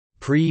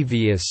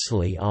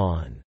Previously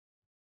on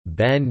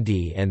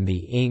Bendy and the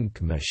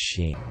Ink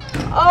Machine.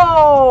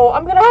 Oh,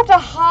 I'm gonna have to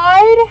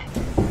hide?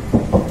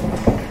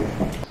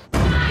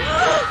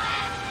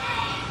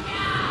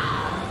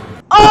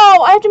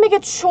 Oh, I have to make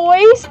a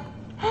choice?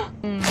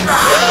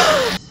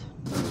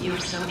 You're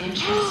so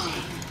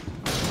interesting.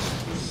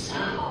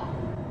 So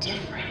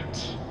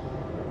different.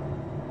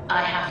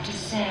 I have to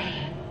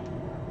say,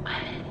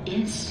 I'm an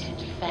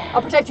instant fan.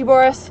 I'll protect you,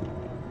 Boris.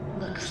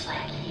 Looks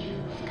like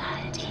you've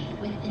got a date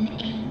with an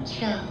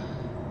angel.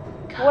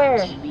 Come Where?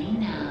 to me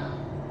now.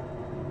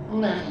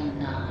 Level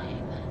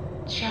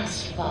 9.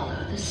 Just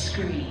follow the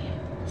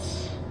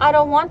screams. I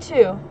don't want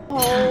to. Come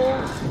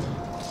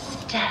on.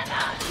 Step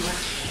out of your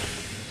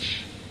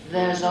cage.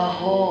 There's a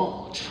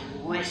whole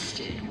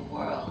twisted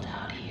world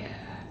out here.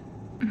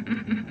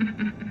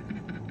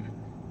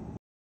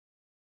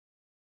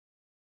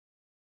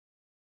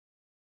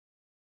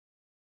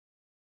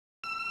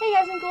 Hey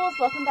guys and ghouls,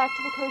 welcome back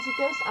to The Cozy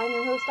Ghost. I'm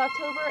your host,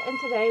 October, and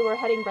today we're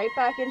heading right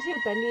back into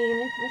Bendy and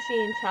the Ink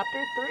Machine,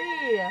 Chapter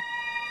 3.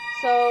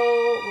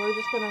 So, we're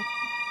just gonna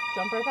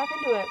jump right back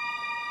into it.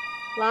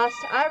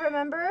 Last I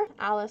remember,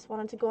 Alice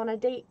wanted to go on a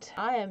date.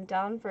 I am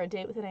down for a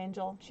date with an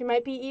angel. She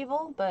might be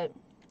evil, but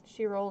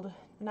she rolled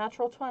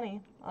natural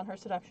 20 on her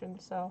seduction,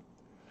 so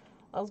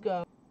let's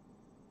go.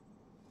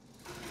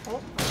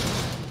 Oh.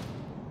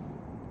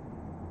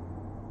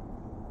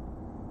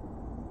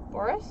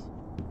 Boris?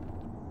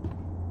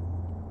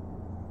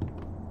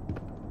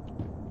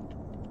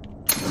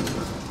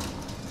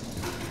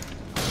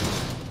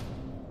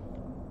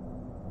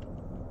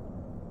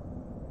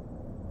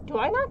 Do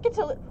I not get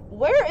to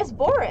where is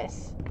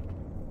Boris?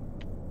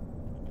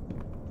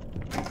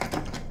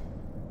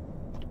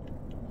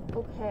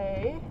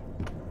 Okay.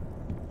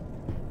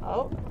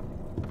 Oh.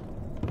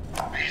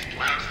 These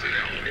blasted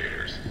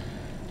elevators.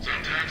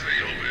 Sometimes they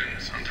open,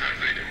 sometimes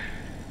they don't.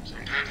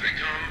 Sometimes they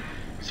come,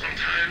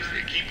 sometimes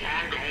they keep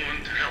on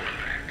going to hell and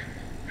back.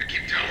 I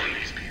keep telling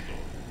these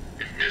people,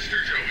 if Mr.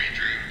 Joey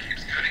Drew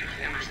keeps cutting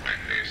corners like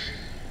this,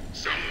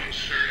 someone's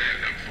sure to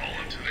end up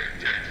falling to their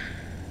death.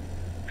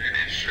 And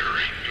it sure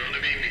ain't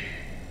gonna be me.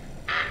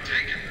 I'm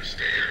taking the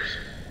stairs.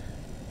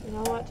 You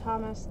know what,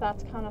 Thomas?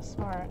 That's kind of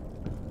smart.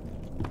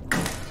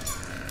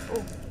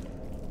 Oh,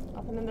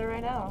 nothing in there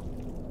right now.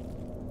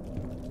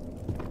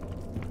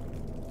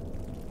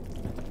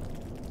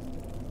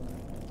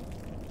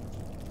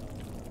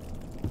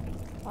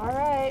 All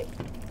right.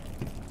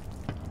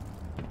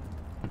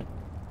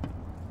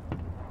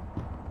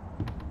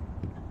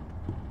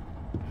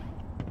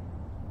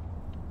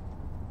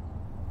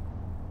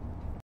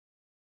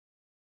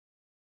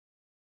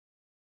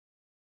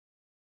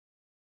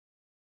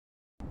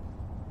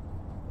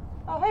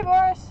 Oh, hey,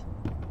 Boris.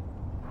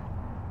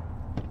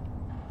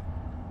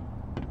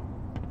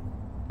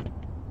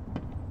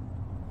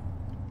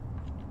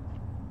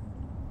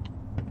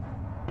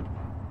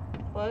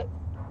 What?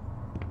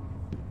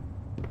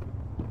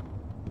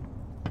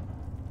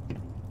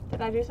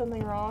 Did I do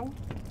something wrong?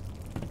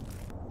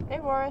 Hey,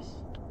 Boris.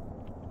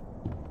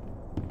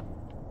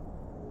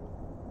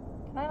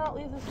 Can I not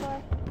leave this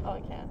way? Oh,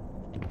 I can.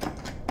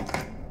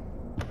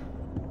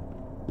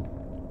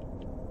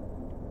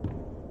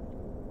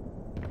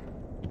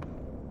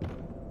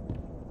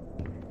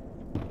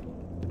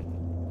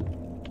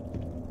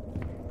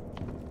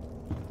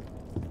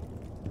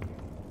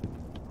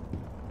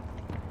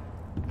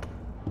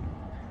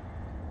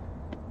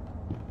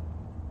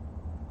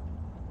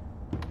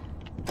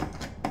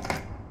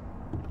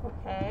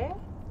 Okay.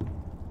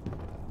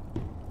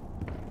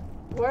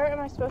 Where am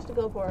I supposed to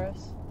go,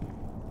 Boris?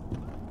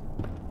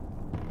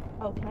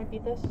 Oh, can I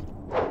beat this?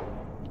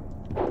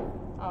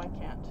 Oh, I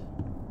can't.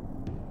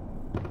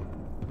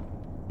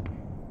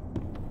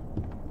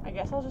 I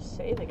guess I'll just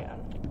save again.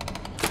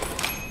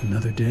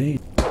 Another day.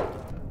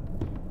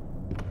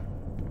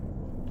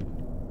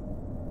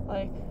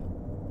 Like...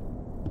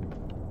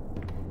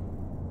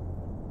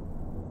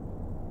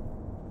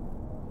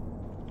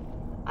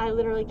 I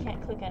literally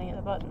can't click any of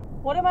the buttons.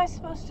 What am I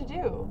supposed to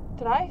do?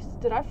 Did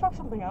I fuck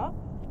something up?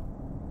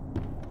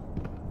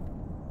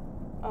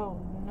 Oh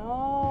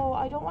no,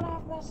 I don't want to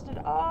have messed it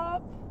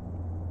up.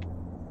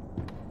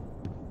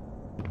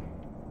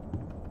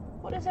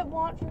 What does it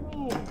want from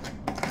me?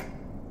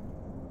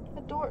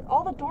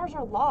 All the doors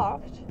are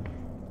locked.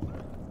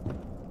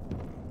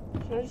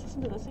 Should I just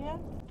listen to this again?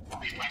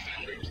 These blasted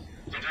elevators.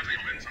 Sometimes they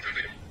open, sometimes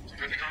they don't.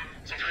 Sometimes they come,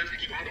 sometimes they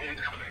keep on going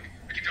to hell and back.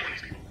 I keep telling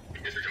these people,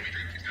 if Mr. Joey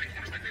Drew keeps cutting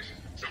corners like this,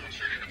 someone's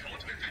sure to end up falling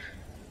to their death.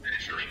 And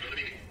it sure ain't gonna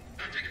be me.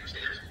 I'm taking the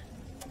stairs.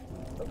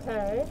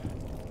 Okay.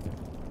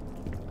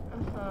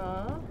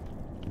 Uh-huh.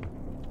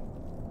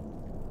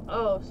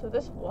 Oh, so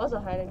this was a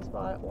hiding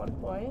spot at one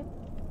point,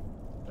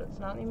 but it's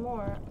not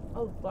anymore.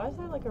 Oh, why is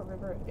there like a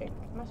river of ink?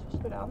 Am I supposed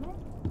to go down there?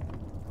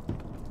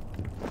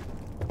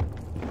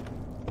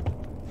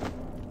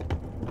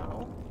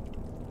 No.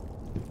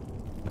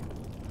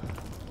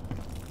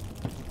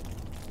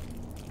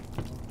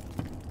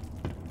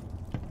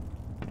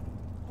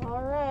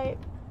 Alright.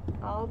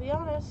 I'll be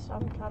honest,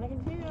 I'm kind of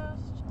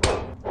confused.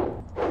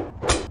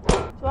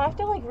 Do I have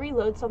to like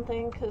reload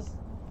something? Cause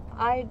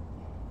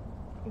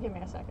give me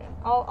a second.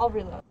 I'll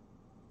reload.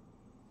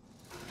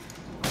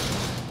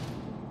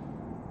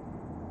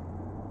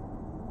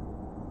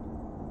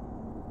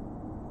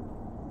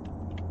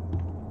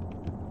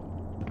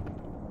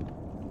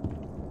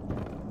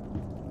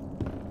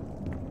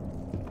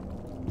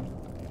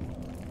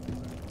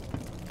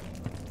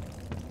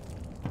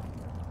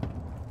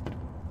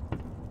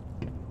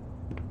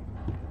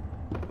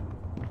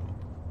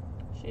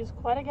 She's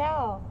quite a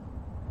gal.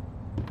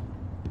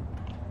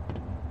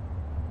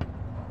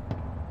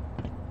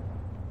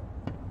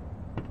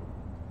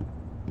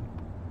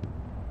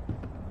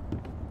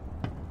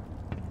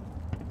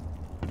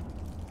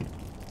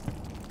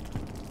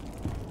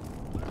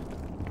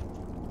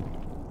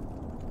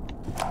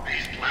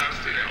 These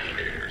blasted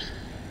elevators.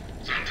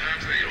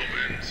 Sometimes they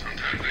open,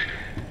 sometimes they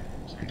don't.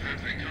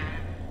 Sometimes they come,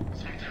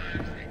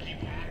 sometimes they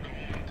keep on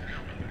going to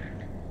hell and back.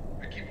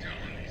 I keep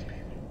telling these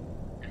people,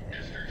 if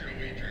Mr.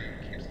 Joey Drew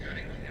keeps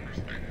cutting corners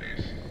like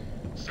this,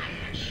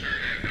 someone's sure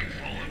to end up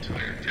falling to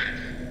their death.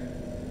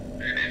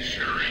 And it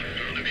sure ain't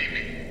gonna be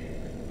me.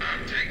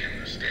 I'm taking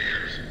the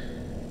stairs.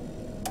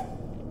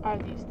 Are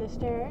these the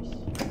stairs?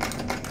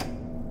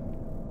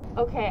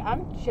 Okay,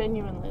 I'm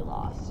genuinely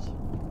lost.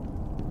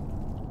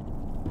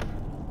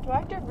 Do I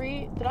have to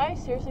did I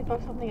seriously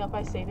fuck something up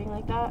by saving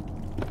like that?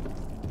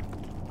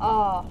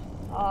 Oh,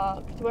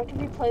 fuck. Do I have to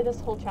replay this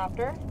whole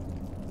chapter?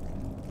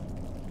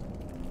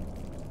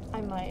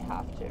 I might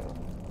have to.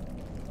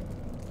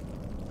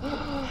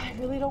 I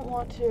really don't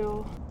want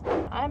to.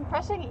 I'm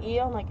pressing E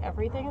on like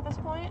everything at this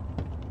point,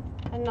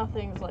 and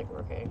nothing's like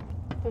working.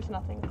 There's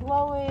nothing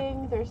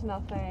glowing, there's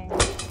nothing.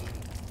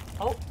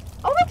 Oh,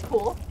 that's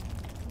cool.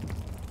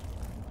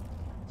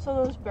 So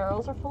those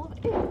barrels are full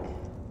of ink.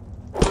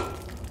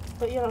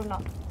 But you know,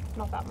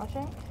 not that much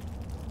ink.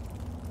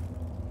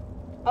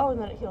 Oh,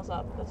 and then it heals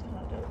up. That's kind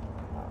of dope.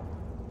 Oh.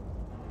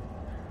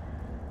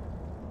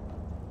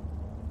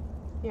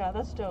 Yeah,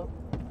 that's dope.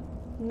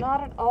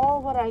 Not at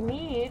all what I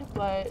need,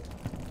 but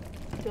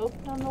dope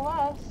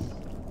nonetheless.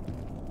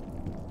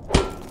 It's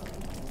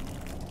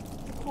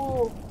a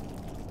cool,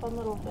 fun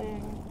little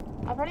thing.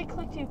 I've already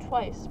clicked you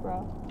twice,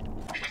 bro.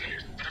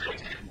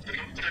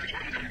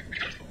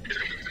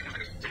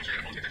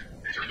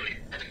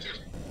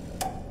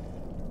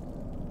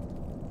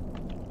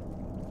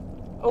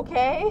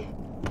 Okay?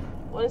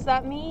 What does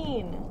that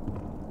mean?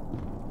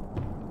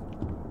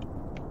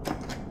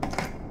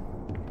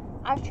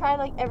 I've tried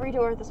like every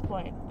door at this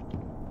point.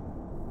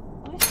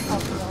 Let me just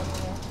help you over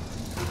here.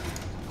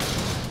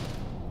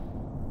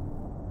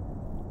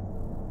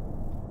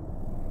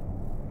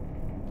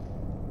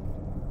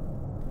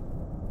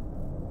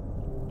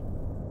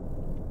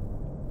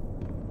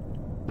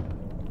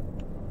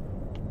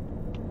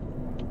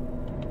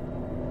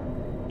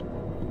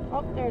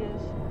 Oh, there it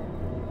is.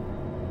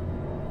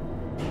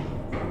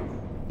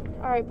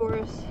 Alright,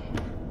 Boris.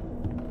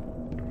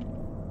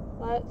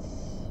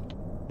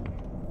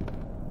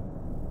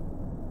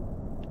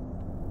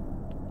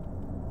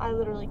 I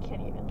literally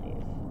can't even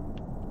leave.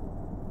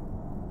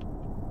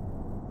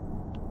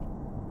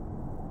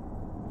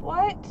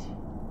 What?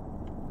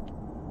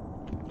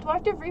 Do I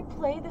have to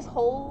replay this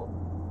whole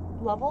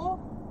level?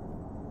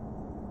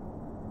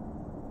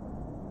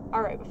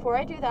 Alright, before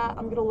I do that,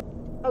 I'm gonna...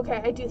 Okay,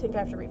 I do think I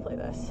have to replay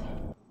this.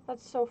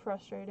 That's so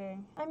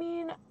frustrating. I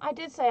mean, I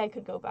did say I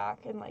could go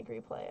back and, like,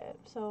 replay it,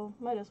 so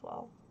might as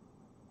well.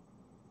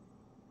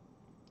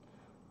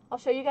 I'll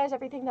show you guys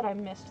everything that I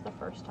missed the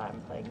first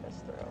time playing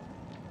this through.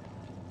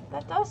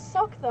 That does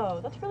suck,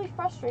 though. That's really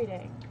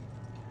frustrating.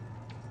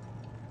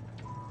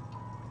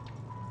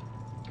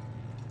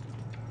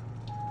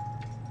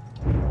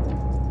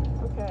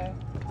 Okay.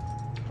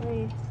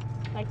 Can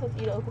I click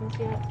E to open this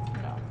yet?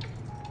 No.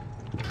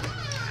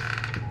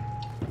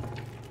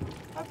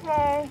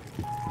 Okay.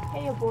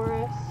 Hey,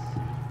 Boris.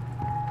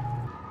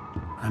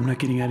 I'm not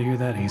getting out of here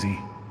that easy.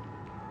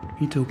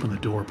 Need to open the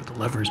door, but the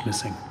lever's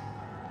missing.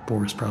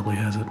 Boris probably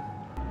has it.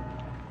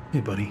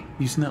 Hey, buddy,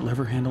 you seen that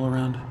lever handle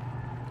around?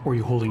 Or are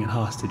you holding it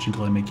hostage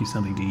until I make you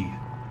something to eat?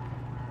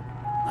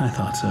 I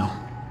thought so.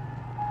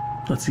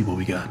 Let's see what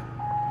we got.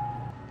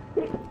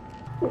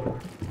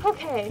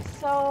 Okay,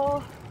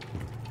 so...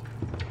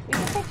 we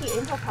can take the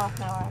angel path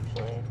now,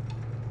 actually.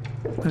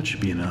 That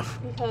should be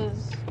enough.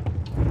 Because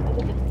I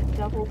did the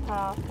double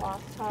path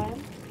last time.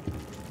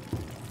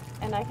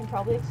 And I can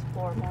probably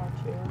explore more,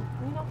 too.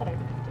 I mean, not that I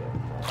really do,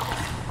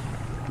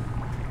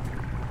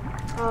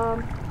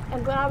 but...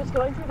 and when I was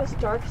going through this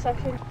dark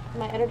section,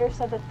 my editor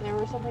said that there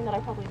was something that I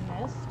probably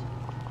missed.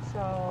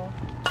 So...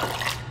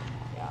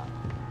 yeah.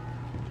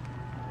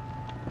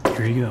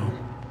 Here you go.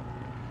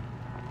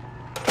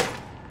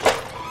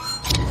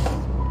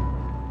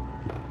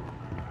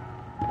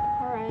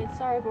 Alright,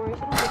 sorry Boris,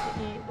 you don't have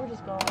to eat. We're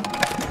just going.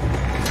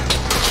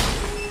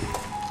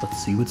 Let's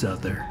see what's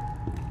out there.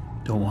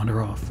 Don't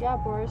wander off. Yeah,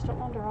 Boris, don't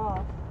wander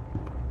off.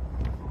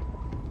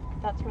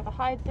 That's where the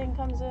hide thing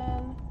comes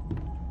in.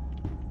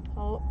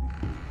 Oh.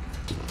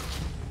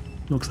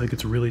 Looks like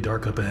it's really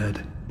dark up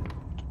ahead.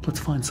 Let's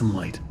find some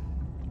light.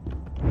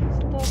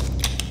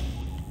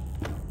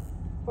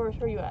 Boris,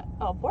 where you at?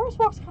 Oh, Boris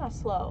walks kind of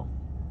slow.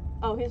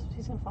 Oh, he's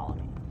gonna follow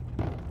me.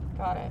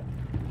 Got it.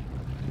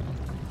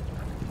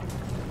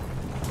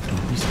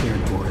 Don't be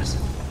scared,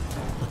 Boris.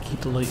 I'll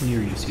keep the light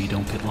near you so you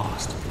don't get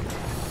lost. Did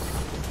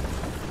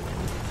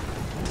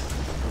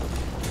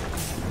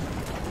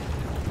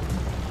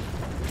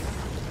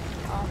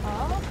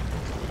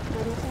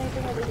I miss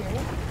anything over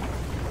here?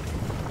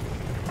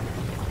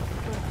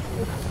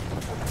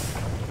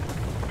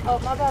 Oh,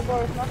 my bad,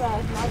 Boris. My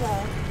bad. My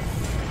bad.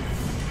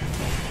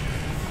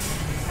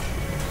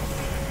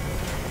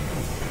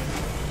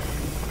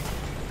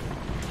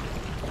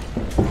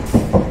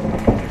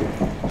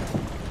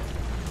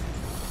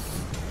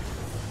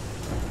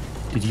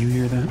 Did you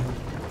hear that?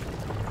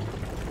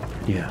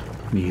 Yeah,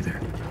 me either.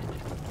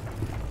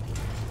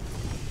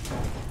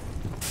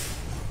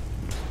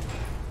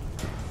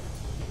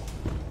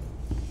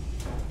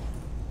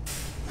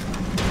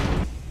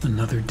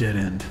 Another dead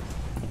end.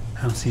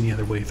 I don't see any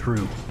other way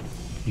through.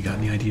 You got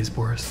any ideas,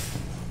 Boris?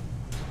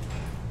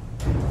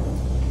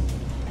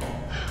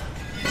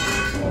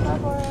 Bye,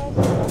 Boris.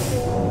 Love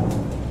you.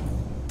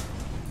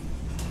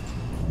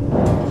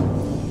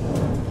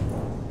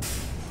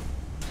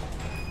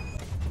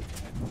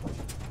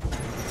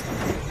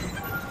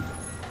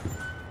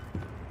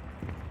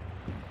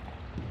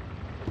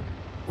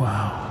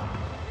 Wow.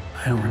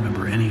 I don't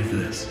remember any of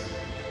this.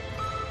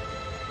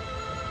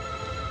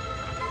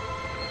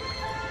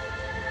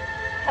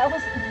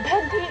 Hell's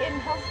Bendy in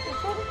Hell's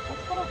Kitchen?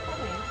 That's kind of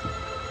funny.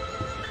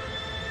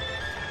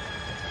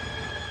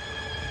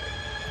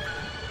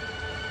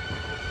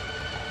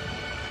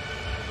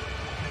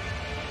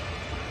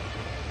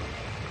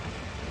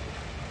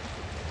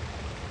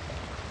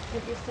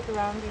 If you stick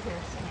around, you hear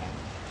singing.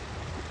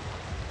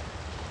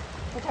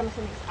 Which I'm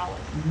assuming is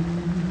Alice.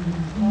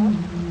 No?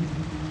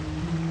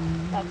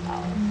 That's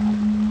Alice.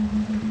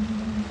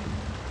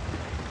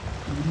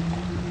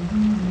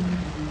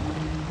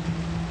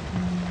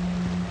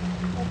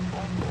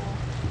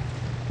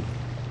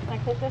 Can I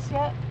click this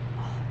yet?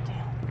 Oh,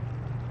 damn.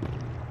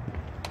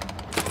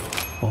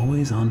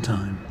 Always on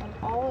time. I'm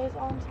always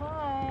on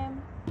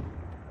time.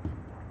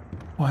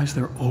 Why is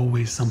there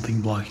always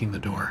something blocking the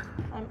door?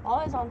 I'm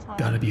always on time.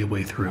 Gotta be a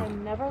way through.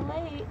 I'm never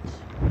late.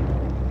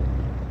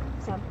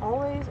 Because I'm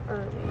always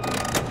early.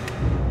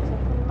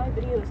 Except when my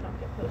videos don't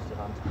get posted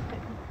on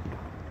time.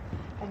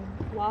 And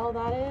while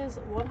that is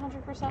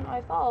 100%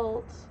 my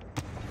fault,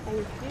 I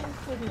refuse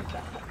to admit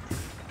that.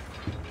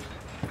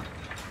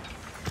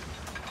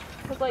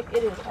 Because, like,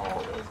 it is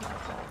always my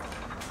fault.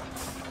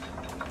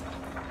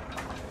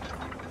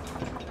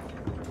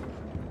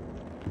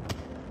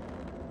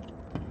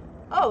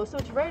 Oh, so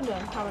it's random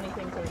how many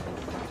things are doing.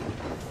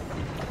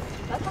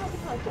 That's how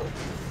kind of cool.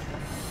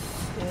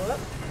 Yep.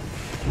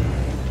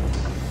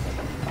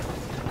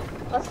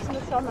 Let's listen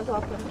to Sean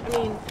McLaughlin. I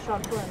mean,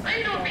 Sean Flynn.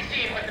 I don't be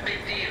seeing what the big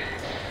deal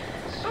is.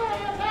 So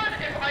what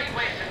if I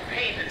went and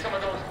painted some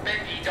of those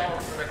Bendy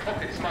dolls with a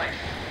crooked smile?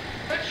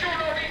 That's sure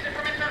no reason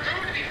for Mr. Drew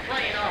to be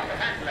flying off the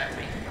handle at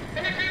me.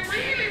 And if he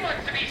really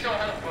wants to be so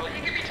helpful,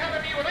 he could be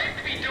telling me what I have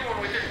to be doing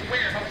with this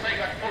warehouse I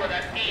got full of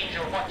that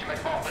angel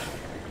whatchamacallit.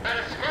 Not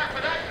a scrap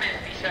of that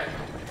nasty stuff.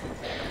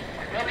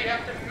 I'd probably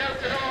have to melt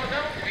it all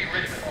down to be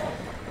rid of it all.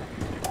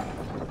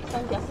 So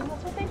I'm guessing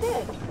that's what they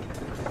did.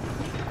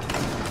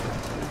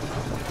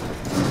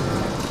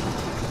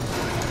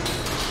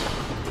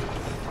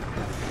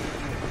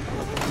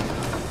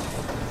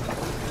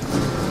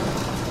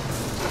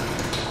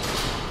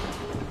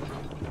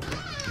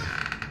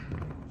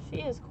 She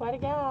is quite a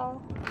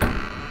gal.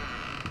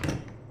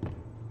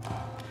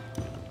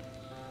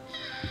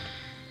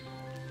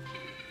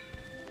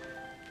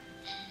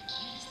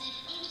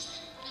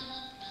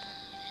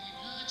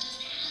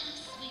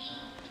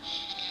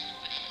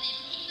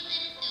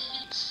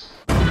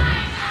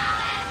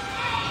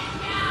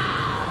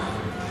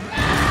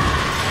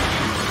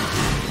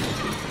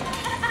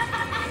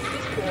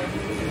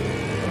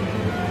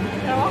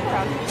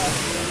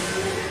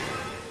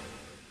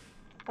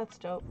 That's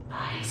dope.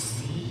 I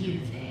see you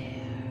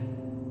there.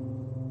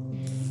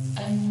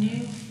 A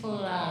new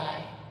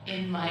fly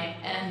in my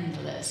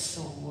endless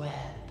web.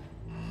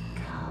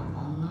 Come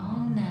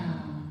along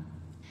now.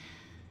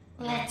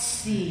 Let's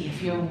see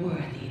if you're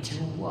worthy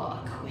to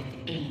walk with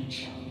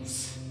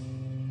angels.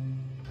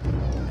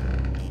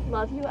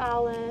 Love you,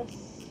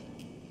 Alice.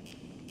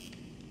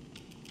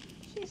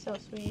 She's so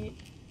sweet.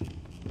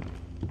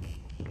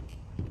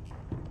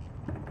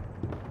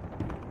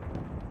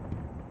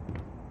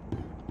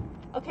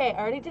 Okay, I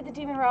already did the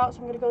demon route, so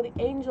I'm gonna go the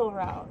angel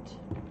route.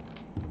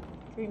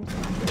 Dreams.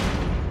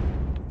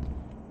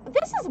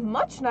 This is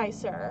much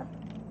nicer.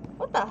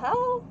 What the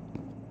hell?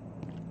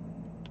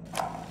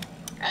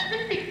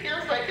 Everything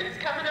feels like it's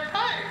coming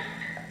apart.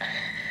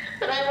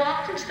 When I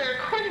walked into the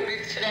recording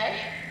booth today,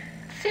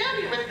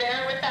 Sandy was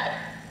there with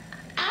that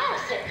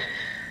Allison.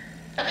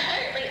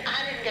 Apparently,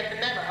 I didn't get the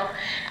memo.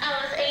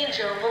 Alice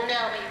Angel will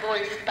now be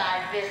voiced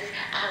by Miss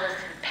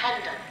Allison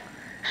Pendle.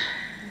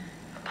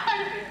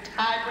 Part of me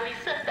died when he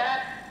said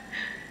that.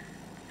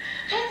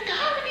 There's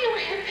gotta be a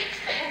way to fix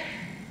this.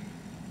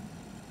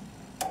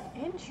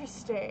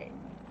 interesting.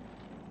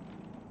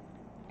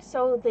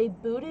 So they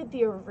booted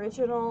the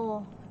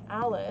original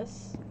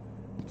Alice,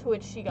 to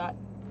which she got,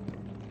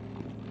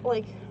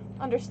 like,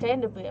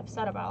 understandably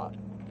upset about.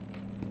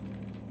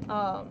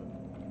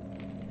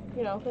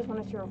 You know, because when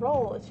it's your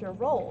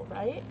role,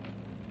 right?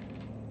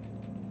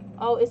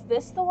 Oh, is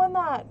this the one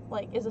that,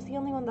 like, is this the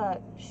only one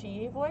that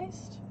she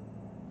voiced?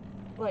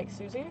 Like,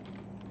 Susie?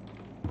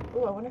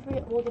 Ooh, I wonder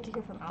if we'll get to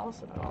hear from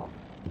Allison at all.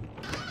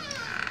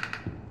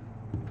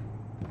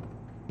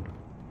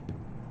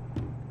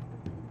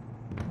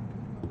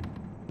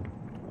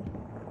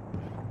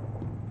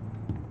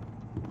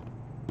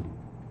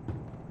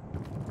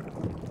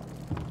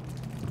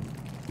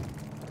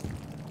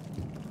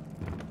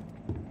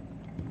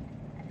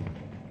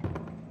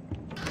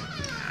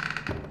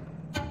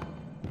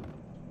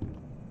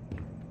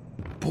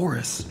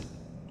 Boris!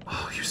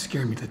 Oh, you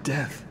scared me to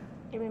death.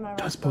 Give me my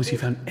Don't suppose you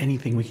found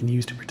anything we can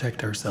use to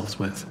protect ourselves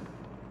with.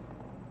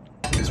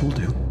 This will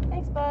do.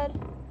 Thanks, bud.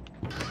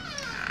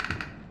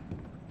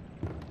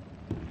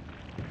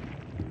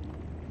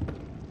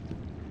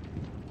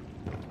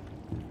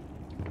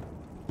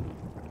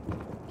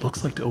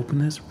 Looks like to open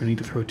this, we're gonna need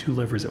to throw 2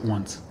 levers at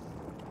once.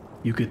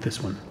 You get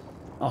this one.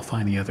 I'll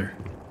find the other.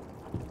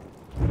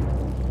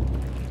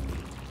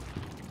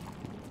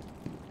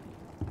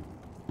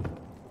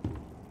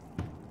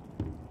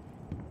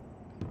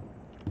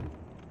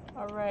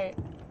 Alright.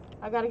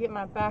 I gotta get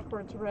my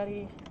backwards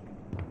ready.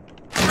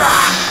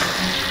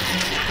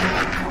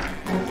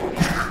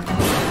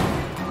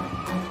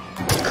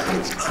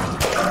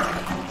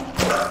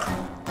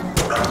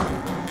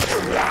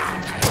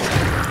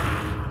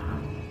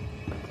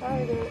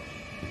 Sorry, dude.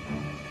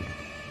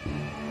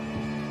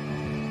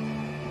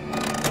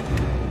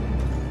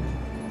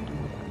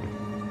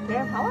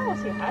 Damn, how long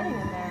was he hiding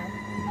in there?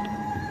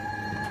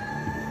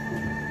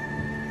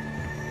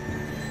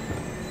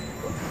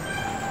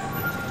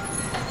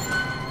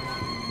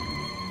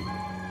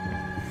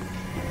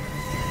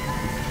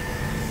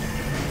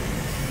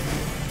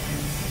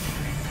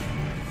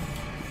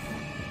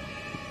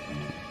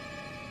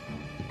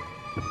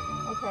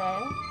 Okay.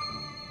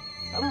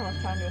 Someone was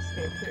trying to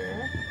escape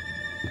here.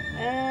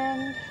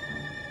 And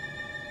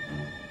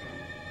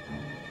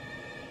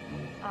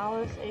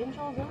Alice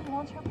Angel really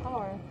wants her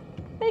power.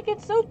 Bacon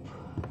soup!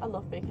 I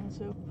love bacon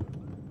soup.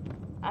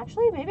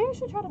 Actually, maybe I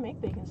should try to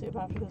make bacon soup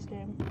after this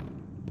game.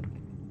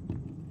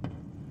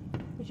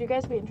 Would you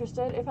guys be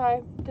interested if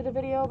I did a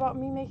video about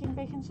me making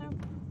bacon soup?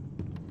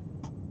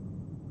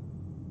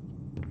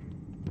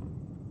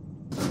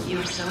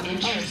 You're so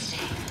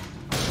interesting.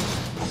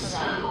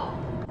 So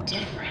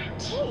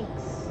different.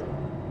 Thanks!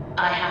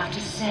 I have to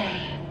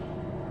say,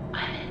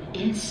 I'm an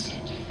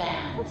instant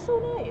fan. That's so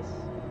nice.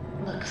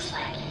 Looks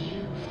like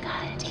you've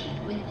got a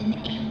date with an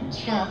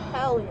angel.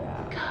 Hell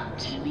yeah. Come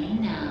to me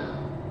now.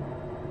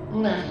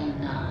 Level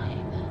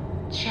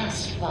 9.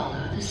 Just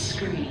follow the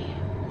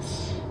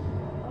screams.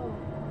 Oh.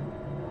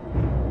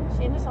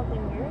 She into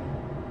something weird?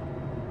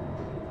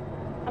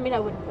 I mean, I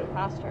wouldn't put it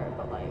past her,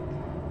 but like...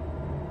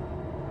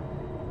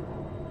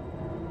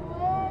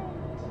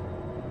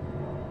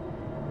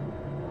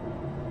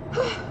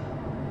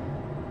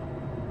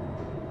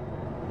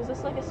 Is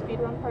this like a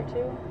speedrun part 2?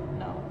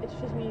 No, it's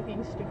just me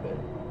being stupid.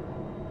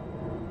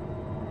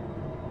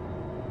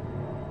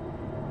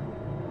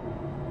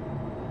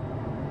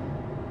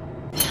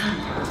 Come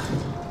on.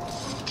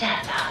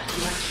 Step out of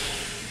your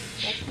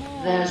cage.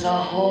 There's a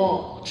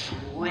whole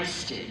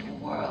twisted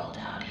world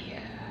out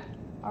here.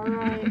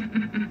 Alright.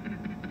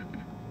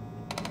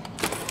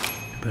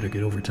 Better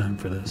get overtime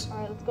for this.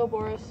 Alright, let's go,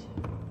 Boris.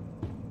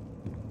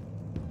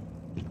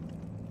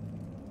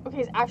 Okay,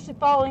 he's actually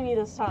following me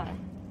this time.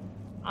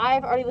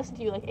 I've already listened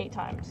to you like 8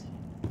 times. Is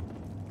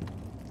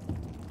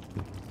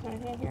there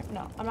anything in here?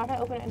 No, I'm not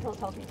gonna open it until it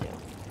tells me to.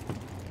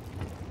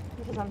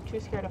 Because I'm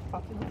too scared of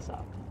fucking this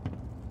up.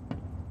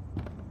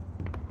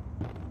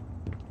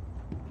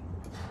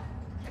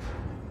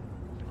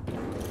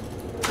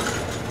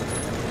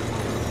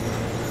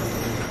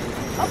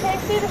 Okay,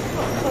 see, this is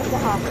what's supposed to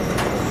happen.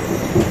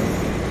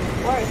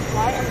 Boris,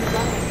 why are you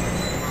running?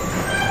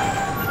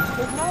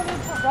 There's no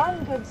need to run,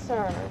 good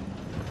sir.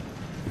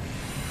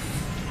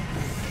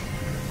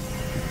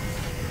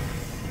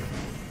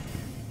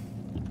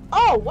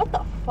 Oh, what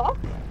the fuck?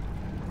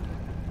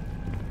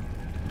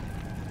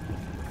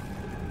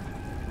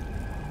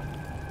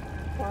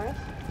 Boris?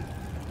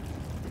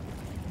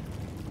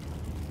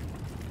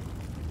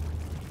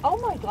 Oh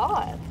my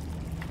god.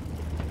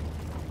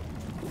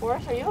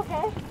 Boris, are you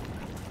okay?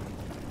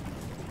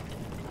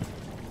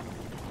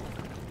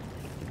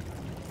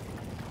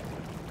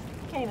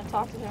 Can't even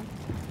talk to him.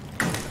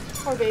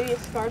 Poor baby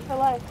is scarred for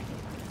life.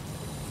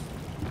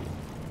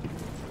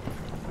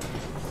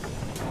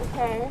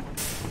 Okay.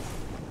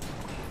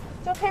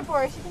 It's okay,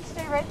 Boris. You can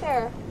stay right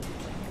there.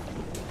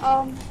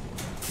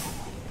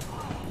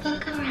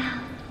 Look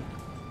around.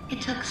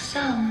 It took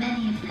so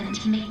many of them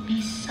to make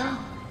me so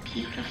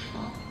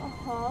beautiful.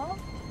 Uh-huh.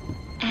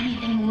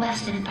 Anything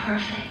less than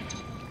perfect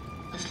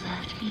was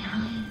left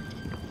behind.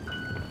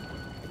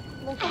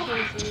 Look I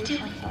have easy. to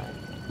do I'm it. sorry.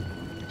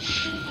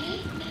 She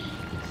ate me.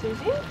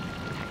 Susie? Or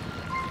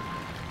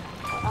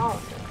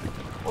Alice?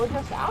 Or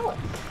just Alice?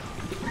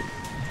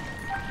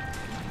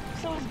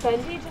 So is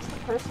Bendy just the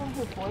person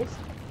who voiced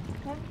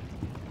him?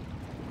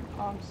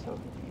 Oh, I'm so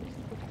confused.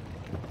 Okay.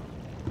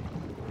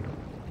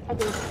 I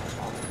believe it's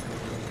Alice.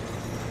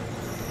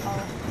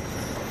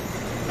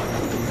 Oh.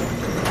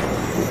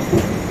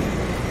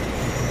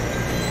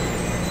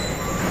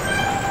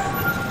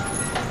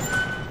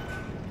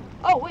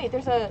 Oh wait,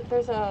 there's an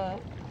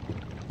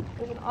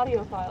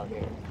audio file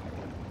here.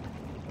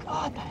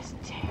 God, that is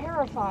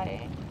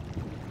terrifying.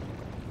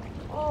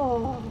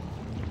 Oh.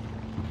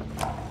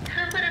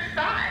 Who would have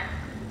thought?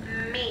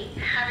 Me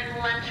having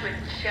lunch with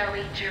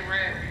Joey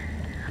Giroux.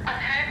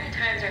 Apparently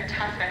times are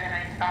tougher than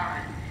I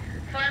thought.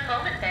 For a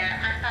moment there,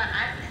 I thought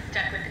I'd be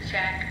stuck with the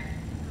check.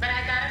 But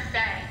I gotta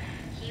say,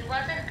 he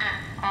wasn't at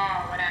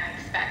all what I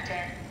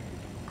expected.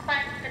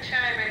 Quite the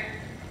charmer.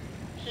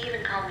 He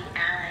even called me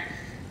Alice.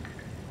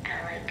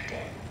 I liked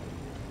it.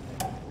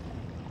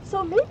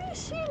 So maybe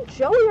she and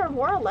Joey are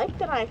more alike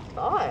than I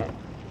thought.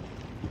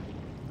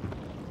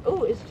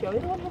 Oh, is Joey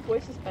the one who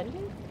voices Bendy?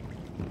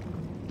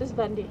 Does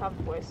Bendy have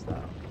a voice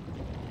though?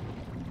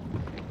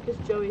 Is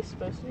Joey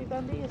supposed to be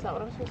Bendy? Is that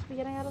what I'm supposed to be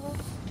getting out of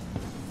this?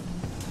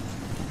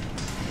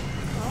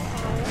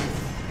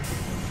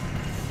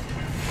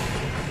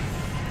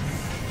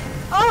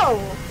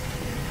 Oh!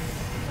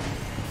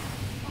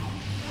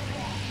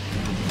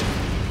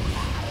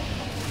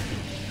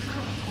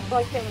 Well,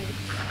 I can't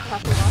leave.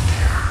 Have to watch.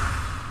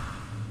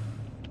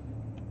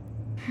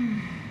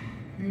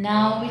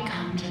 Now we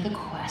come to the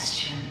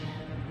question.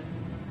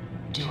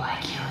 Do I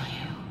kill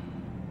you?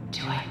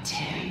 Do I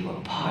tear you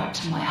apart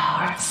to my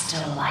heart's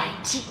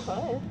delight? You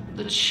could.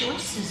 The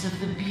choices of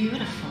the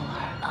beautiful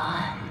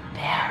are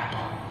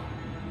unbearable.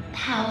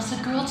 How's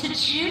a girl to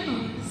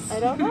choose? I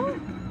don't know.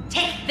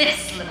 Take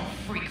this little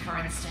freak, for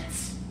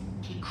instance.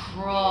 He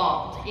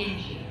crawled in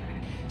here,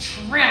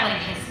 trailing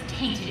his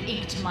tainted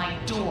ink to my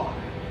door.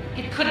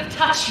 It could have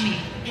touched me.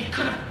 It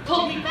could have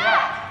pulled me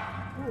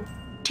back. Ooh,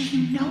 Do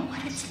you know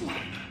what it's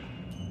like?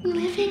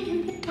 Living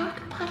in the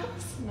dark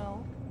puddles?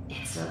 no.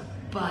 It's a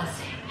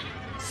buzzing,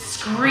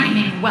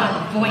 screaming well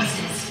of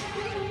voices.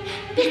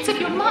 Bits of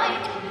your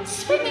mind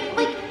swimming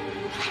like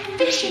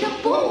fish in a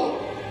bowl.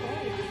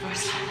 The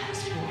first time I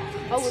was born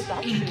Oh, from was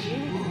that its inky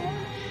Susie? womb,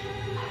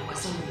 I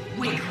was a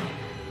wiggling,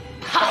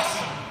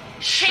 pulsing,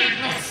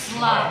 shapeless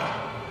slug.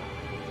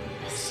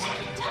 The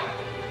second time,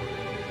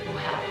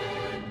 well,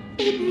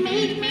 it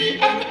made me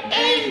an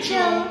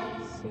angel.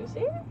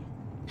 Susie?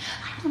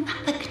 I will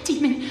not let the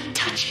demon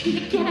touch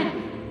me again.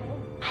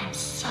 I'm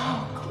so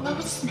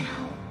close now.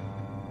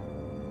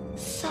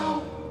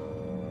 So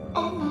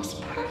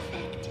almost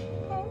perfect.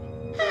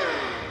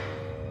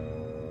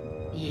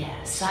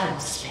 Yes, I will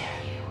spare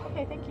you.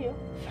 Okay, thank you.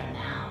 For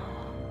now.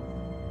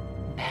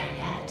 Better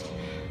yet,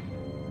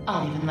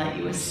 I'll even let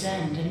you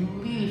ascend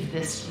and leave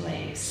this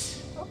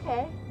place.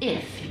 Okay.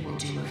 If you will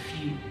do a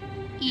few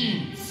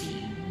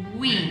eensy,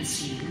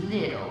 weensy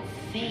little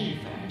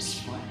favors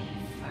for me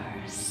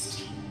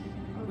first.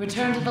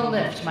 Return to the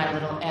lift, my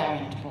little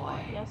errand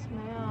boy. Yes, We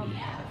ma'am.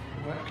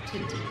 have work to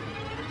do.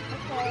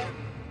 Okay.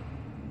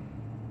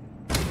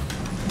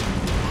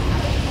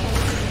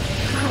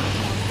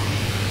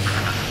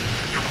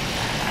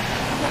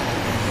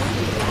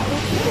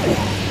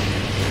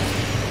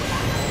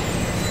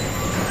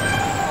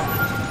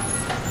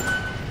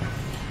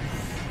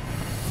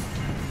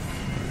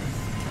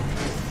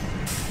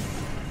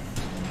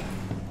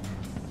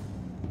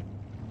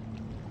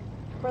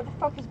 Where the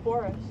fuck is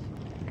Boris?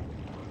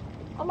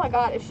 Oh my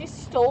god, if she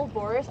stole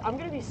Boris, I'm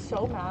gonna be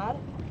so mad.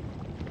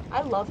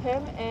 I love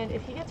him, and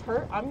if he gets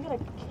hurt, I'm gonna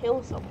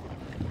kill someone.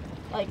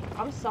 Like,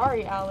 I'm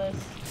sorry, Alice.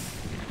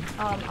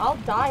 I'll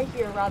die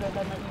here rather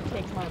than let you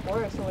take my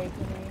Boris away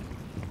from me.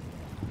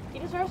 He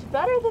deserves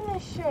better than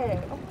this shit.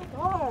 Oh my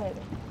god.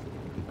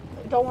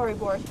 Don't worry,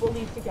 Boris. We'll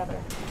leave together.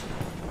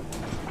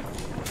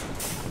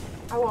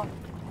 I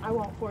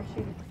won't force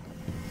you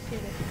to see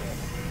this shit.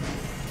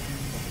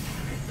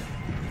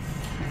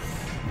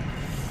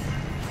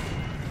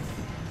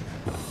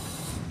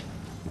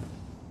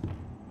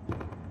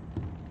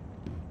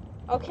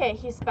 Okay,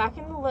 he's back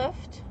in the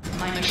lift.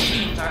 My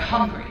machines are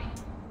hungry.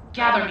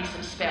 Gather me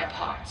some spare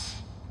parts.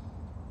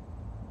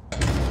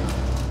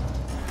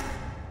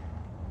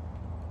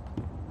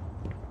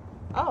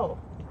 Oh.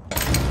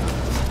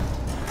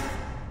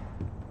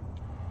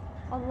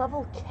 On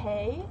level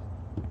K?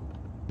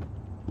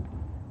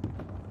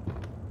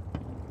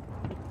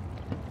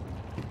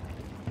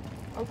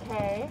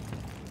 Okay.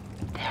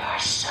 There are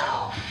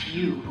so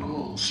few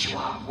rules to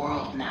our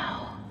world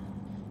now.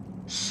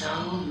 So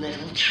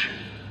little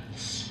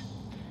truths.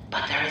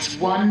 But there is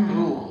one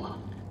rule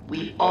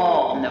we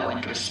all know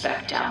and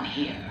respect down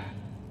here.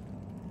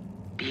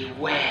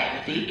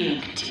 Beware the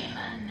ink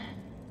demon.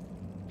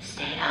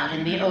 Stay out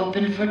in the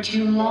open for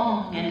too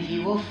long and he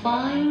will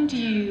find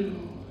you.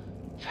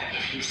 For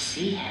if you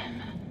see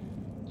him,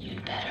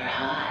 you'd better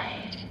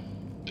hide.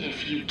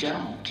 If you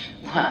don't,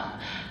 well,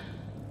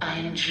 I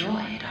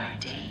enjoyed our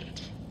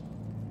date.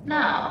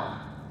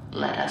 Now,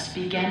 let us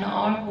begin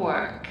our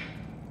work.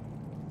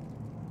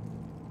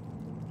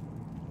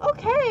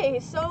 Okay,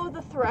 so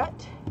the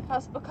threat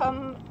has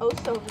become oh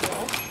so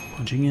real.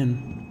 Punching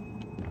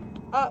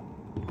in.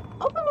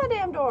 Open my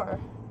damn door.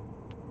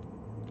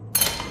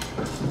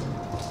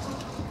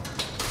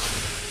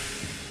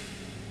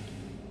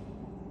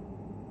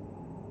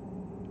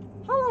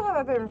 How long have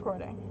I been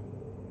recording?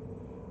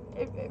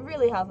 It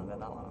really hasn't been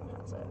that long,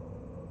 has it?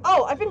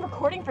 Oh, I've been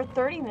recording for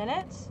 30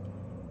 minutes?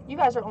 You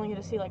guys are only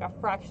going to see like a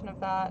fraction of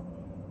that.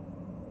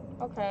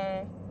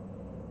 Okay.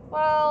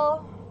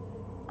 Well,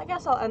 I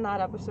guess I'll end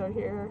that episode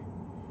here.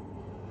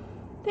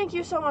 Thank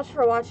you so much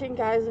for watching,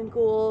 guys and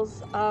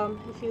ghouls.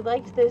 If you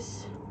liked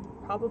this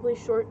probably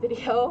short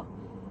video,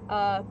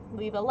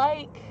 leave a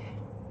like,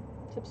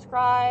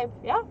 subscribe.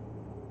 Yeah.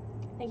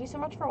 Thank you so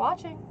much for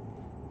watching.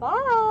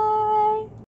 Bye!